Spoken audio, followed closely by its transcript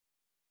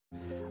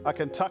A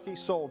Kentucky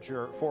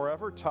soldier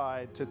forever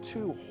tied to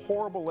two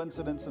horrible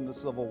incidents in the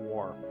Civil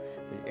War,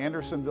 the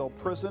Andersonville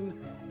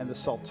prison and the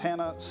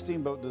Sultana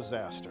steamboat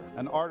disaster.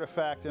 An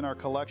artifact in our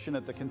collection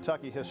at the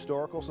Kentucky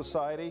Historical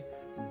Society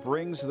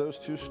brings those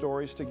two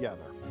stories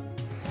together.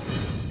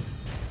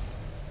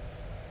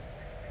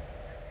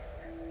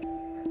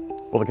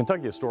 Well, the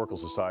Kentucky Historical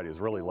Society is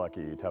really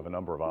lucky to have a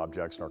number of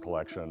objects in our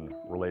collection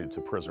related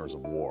to prisoners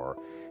of war,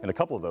 and a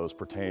couple of those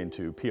pertain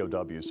to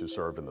POWs who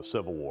served in the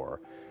Civil War.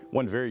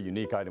 One very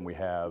unique item we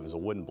have is a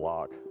wooden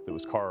block that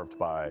was carved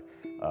by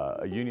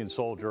a Union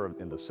soldier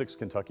in the 6th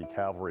Kentucky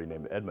Cavalry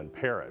named Edmund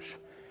Parrish.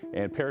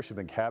 And Parrish had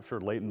been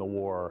captured late in the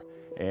war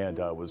and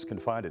was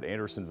confined at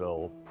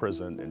Andersonville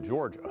prison in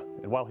Georgia.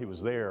 And while he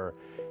was there,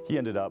 he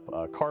ended up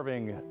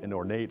carving an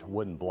ornate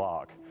wooden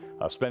block.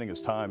 Spending his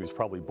time, he was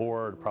probably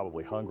bored,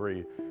 probably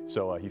hungry,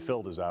 so he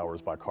filled his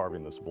hours by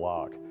carving this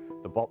block.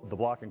 The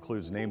block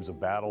includes names of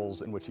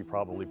battles in which he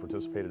probably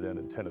participated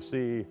in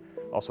Tennessee,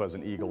 also has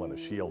an eagle and a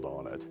shield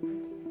on it.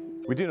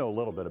 We do know a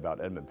little bit about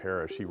Edmund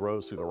Parrish. He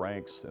rose through the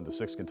ranks in the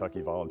 6th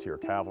Kentucky Volunteer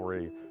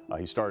Cavalry.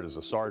 He started as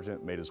a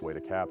sergeant, made his way to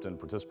captain,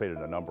 participated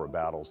in a number of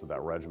battles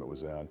that regiment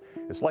was in.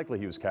 It's likely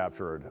he was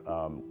captured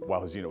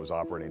while his unit was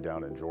operating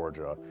down in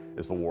Georgia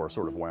as the war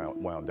sort of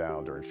wound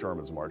down during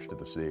Sherman's march to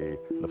the sea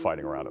and the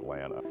fighting around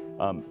Atlanta.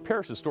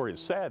 Parrish's story is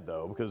sad,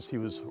 though, because he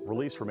was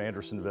released from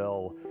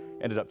Andersonville,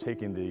 ended up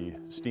taking the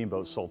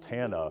steamboat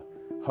Sultana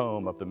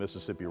home up the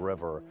Mississippi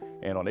River,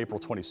 and on April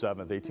 27,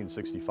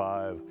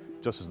 1865,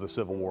 just as the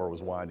Civil War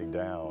was winding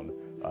down,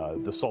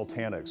 the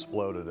Sultana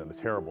exploded in a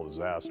terrible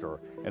disaster,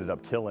 ended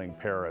up killing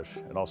Parrish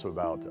and also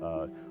about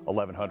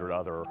 1,100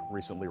 other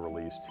recently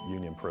released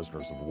Union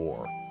prisoners of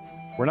war.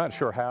 We're not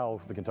sure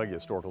how the Kentucky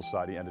Historical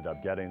Society ended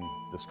up getting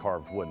this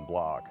carved wooden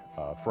block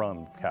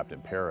from Captain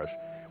Parrish.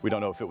 We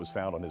don't know if it was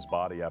found on his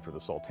body after the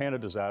Sultana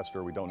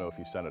disaster. We don't know if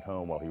he sent it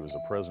home while he was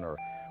a prisoner,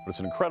 but it's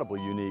an incredibly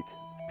unique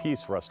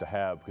piece for us to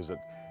have because it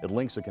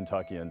links a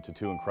Kentuckian to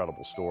two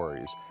incredible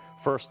stories.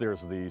 First,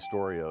 there's the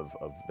story of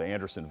the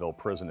Andersonville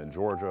prison in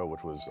Georgia,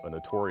 which was a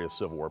notorious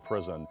Civil War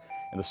prison,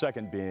 and the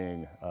second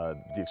being the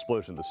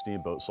explosion of the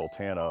steamboat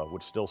Sultana,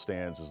 which still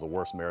stands as the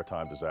worst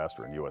maritime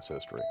disaster in U.S.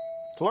 history.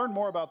 To learn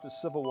more about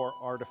this Civil War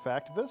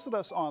artifact, visit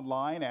us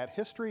online at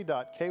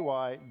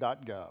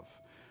History.KY.gov.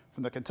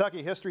 From the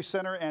Kentucky History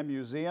Center and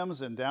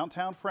Museums in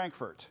downtown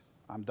Frankfort,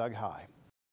 I'm Doug High.